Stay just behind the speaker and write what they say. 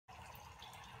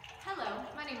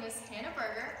name is Hanna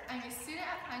Berger. I'm a student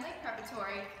at Pine Lake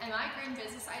Preparatory, and my green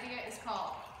business idea is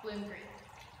called Bloom Green.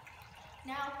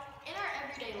 Now, in our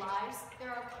everyday lives, there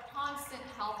are constant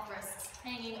health risks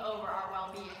hanging over our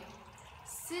well-being.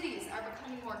 Cities are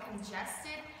becoming more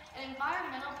congested, and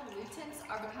environmental pollutants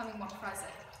are becoming more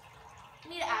present.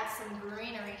 We need to add some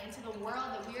greenery into the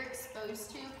world that we are exposed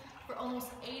to for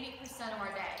almost 80% of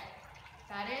our day.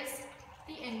 That is,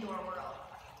 the indoor world.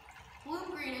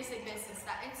 Bloom Green is a business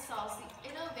that installs the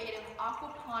innovative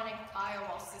aquaponic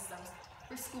biowall systems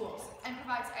for schools and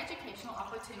provides educational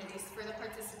opportunities for the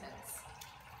participants.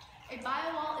 A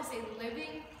biowall is a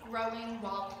living, growing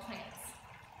wall of plants.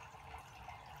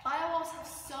 Biowalls have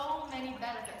so many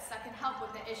benefits that can help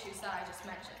with the issues that I just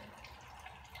mentioned.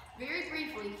 Very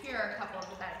briefly, here are a couple of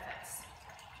the benefits.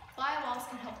 Biowalls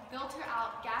can help filter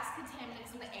out gas contaminants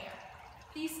in the air.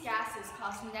 These gases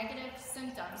cause negative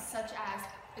symptoms such as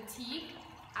fatigue,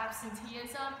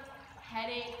 absenteeism,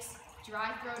 headaches,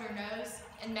 dry throat or nose,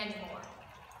 and many more.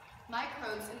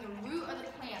 Microbes in the root of the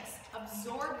plants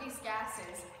absorb these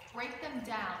gases, break them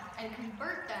down, and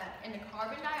convert them into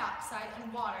carbon dioxide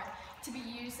and water to be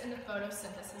used in the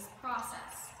photosynthesis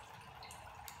process.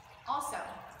 Also,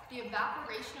 the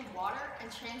evaporation of water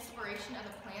and transpiration of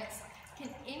the plants can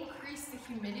increase the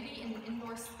humidity in the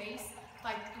indoor space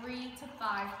by 3 to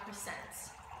 5%.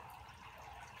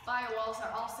 Biowalls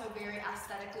are also very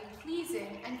aesthetically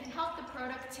pleasing and can help the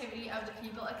productivity of the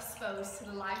people exposed to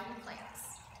the lively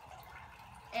plants.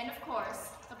 And of course,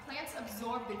 the plants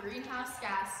absorb the greenhouse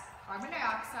gas, carbon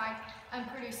dioxide, and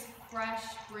produce fresh,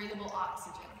 breathable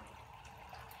oxygen.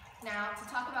 Now, to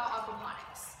talk about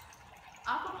aquaponics.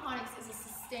 Aquaponics is a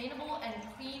sustainable and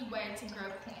clean way to grow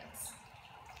plants.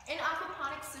 In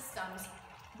aquaponic systems,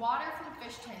 water from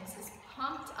fish tanks is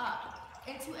pumped up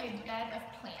into a bed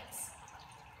of plants.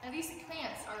 Now these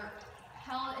plants are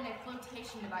held in a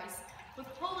flotation device with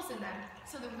holes in them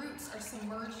so the roots are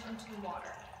submerged into the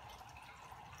water.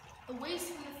 The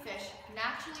waste from the fish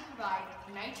naturally provide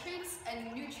nitrates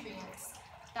and nutrients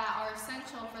that are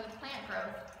essential for the plant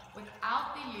growth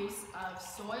without the use of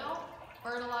soil,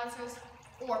 fertilizers,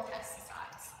 or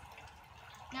pesticides.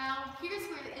 Now here's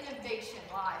where the innovation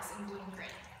lies in Bloom Green.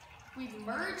 We've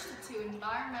merged the two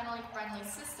environmentally friendly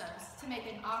systems to make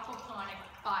an aquaponic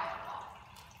biowall.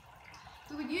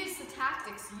 We would use the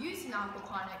tactics used in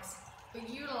aquaponics, but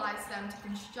utilize them to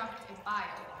construct a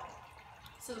biowall.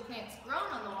 So the plants grown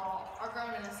on the wall are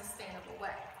grown in a sustainable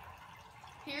way.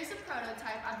 Here's a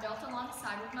prototype I built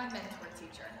alongside with my mentor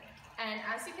teacher. And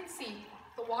as you can see,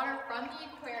 the water from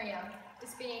the aquarium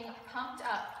is being pumped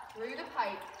up through the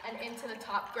pipe and into the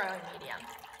top growing medium.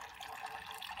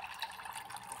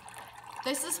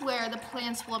 This is where the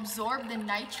plants will absorb the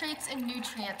nitrates and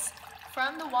nutrients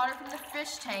from the water from the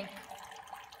fish tank,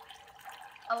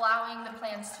 allowing the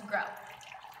plants to grow.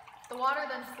 The water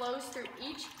then flows through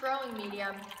each growing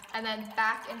medium and then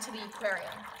back into the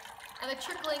aquarium. And the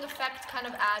trickling effect kind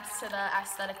of adds to the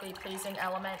aesthetically pleasing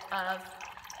element of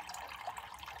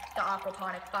the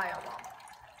aquaponic biowall.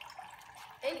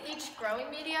 In each growing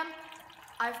medium,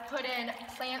 I've put in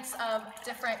plants of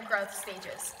different growth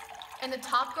stages. In the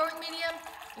top growing medium,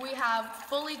 we have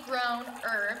fully grown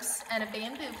herbs and a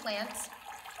bamboo plant.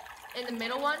 In the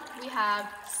middle one, we have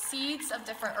seeds of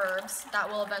different herbs that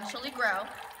will eventually grow.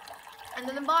 And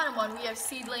then the bottom one, we have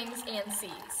seedlings and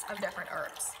seeds of different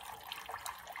herbs.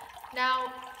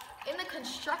 Now, in the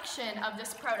construction of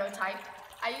this prototype,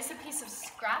 I used a piece of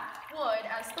scrap wood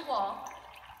as the wall,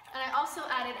 and I also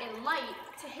added a light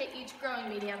to hit each growing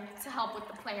medium to help with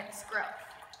the plant's growth.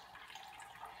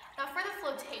 Now for the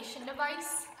flotation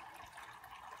device,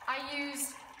 I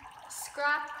used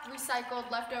scrap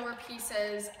recycled leftover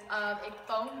pieces of a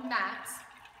foam mat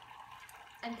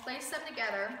and placed them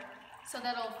together so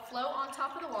that it'll float on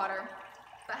top of the water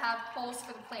but have holes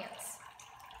for the plants.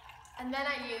 And then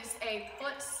I used a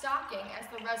foot stocking as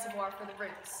the reservoir for the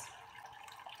roots.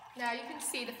 Now you can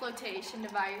see the flotation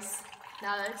device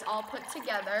now that it's all put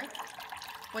together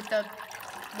with the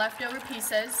leftover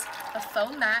pieces, the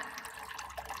foam mat,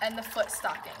 and the foot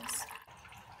stockings.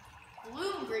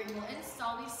 Bloom Green will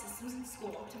install these systems in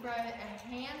school to provide a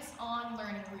hands-on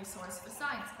learning resource for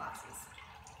science classes.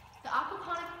 The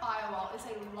aquaponic biowall is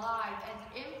a live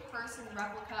and in-person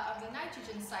replica of the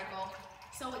nitrogen cycle,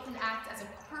 so it can act as a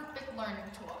perfect learning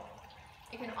tool.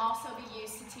 It can also be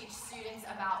used to teach students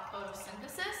about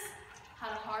photosynthesis, how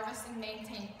to harvest and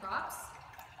maintain crops,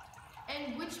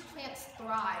 and which plants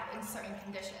thrive in certain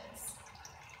conditions.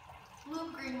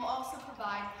 Bloom Green will also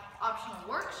provide optional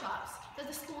workshops that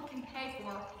the school can pay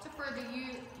for to further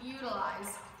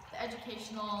utilize the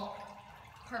educational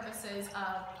purposes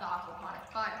of the aquaponic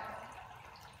biowall.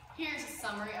 Here's a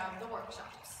summary of the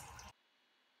workshops.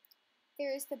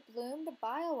 There is the Bloom the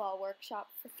BioWall workshop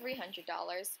for $300,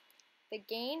 the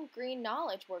Gain Green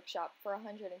Knowledge workshop for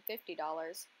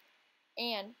 $150,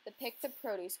 and the Pick the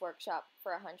Produce workshop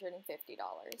for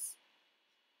 $150.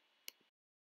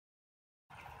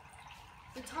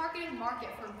 The targeted market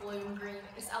for Bloom Green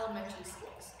is elementary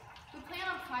schools. We plan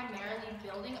on primarily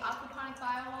building aquaponic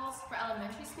biowalls for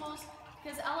elementary schools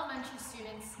because elementary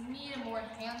students need a more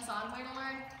hands-on way to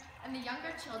learn, and the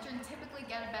younger children typically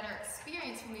get a better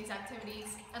experience from these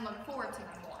activities and look forward to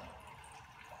them more.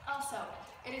 Also,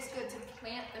 it is good to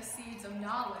plant the seeds of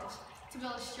knowledge to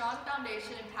build a strong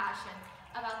foundation and passion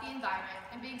about the environment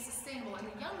and being sustainable in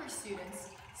the younger students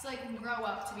so they can grow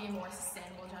up to be a more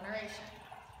sustainable generation.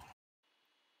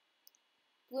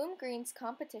 Bloom Green's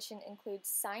competition includes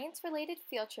science-related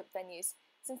field trip venues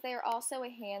since they are also a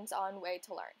hands-on way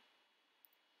to learn.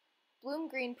 Bloom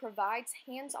Green provides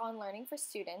hands-on learning for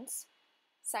students.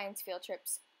 Science field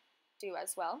trips do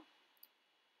as well.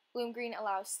 Bloom Green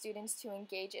allows students to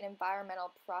engage in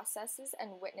environmental processes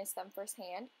and witness them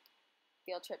firsthand.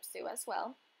 Field trips do as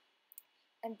well.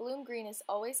 And Bloom Green is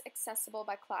always accessible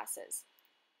by classes.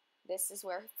 This is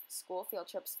where school field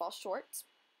trips fall short.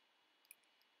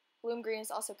 Bloom Green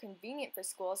is also convenient for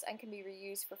schools and can be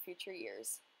reused for future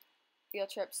years. Field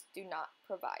trips do not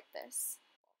provide this.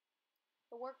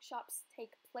 The workshops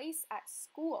take place at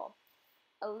school,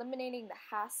 eliminating the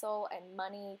hassle and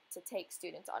money to take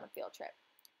students on a field trip.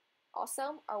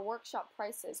 Also, our workshop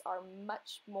prices are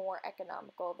much more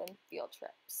economical than field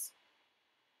trips.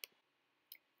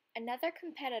 Another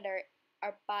competitor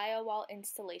are biowall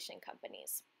installation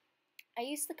companies. I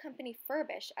use the company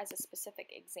Furbish as a specific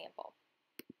example.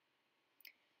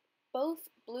 Both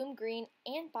Bloom Green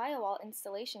and biowall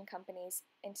installation companies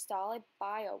install a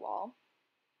biowall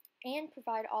and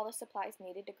provide all the supplies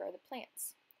needed to grow the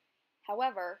plants.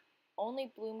 However,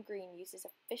 only Bloom Green uses a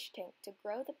fish tank to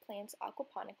grow the plants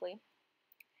aquaponically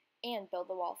and build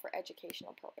the wall for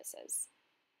educational purposes.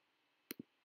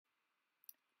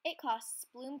 It costs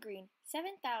Bloom Green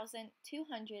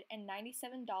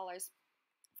 $7,297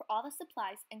 for all the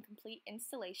supplies and complete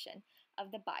installation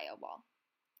of the biowall.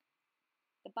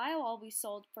 The biowall will be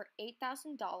sold for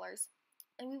 $8,000,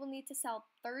 and we will need to sell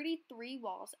 33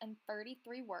 walls and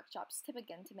 33 workshops to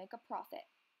begin to make a profit.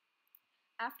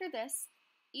 After this,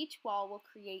 each wall will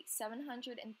create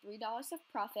 $703 of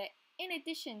profit in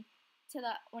addition to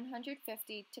the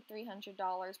 $150 to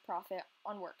 $300 profit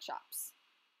on workshops.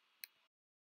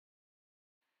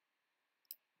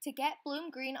 To get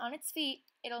Bloom Green on its feet,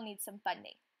 it'll need some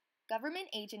funding. Government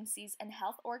agencies and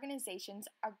health organizations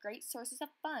are great sources of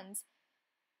funds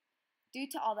due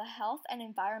to all the health and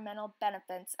environmental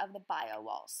benefits of the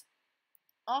biowalls.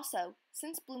 Also,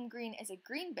 since Bloom Green is a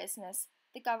green business,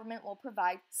 the government will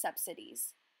provide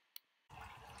subsidies.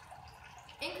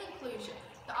 In conclusion,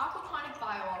 the aquaponic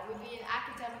biowall would be an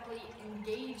academically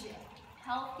engaging,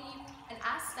 healthy, and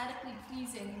aesthetically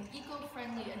pleasing and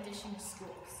eco-friendly addition to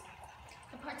schools.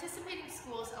 The participating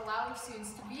schools allow their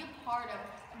students to be a part of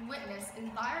and witness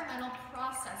environmental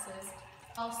processes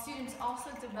while students also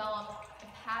develop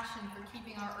a passion for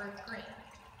keeping our earth green.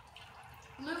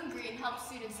 Bloom Green helps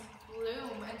students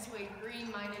bloom into a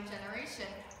green-minded generation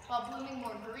while blooming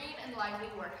more green and lively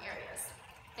work areas.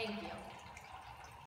 Thank you.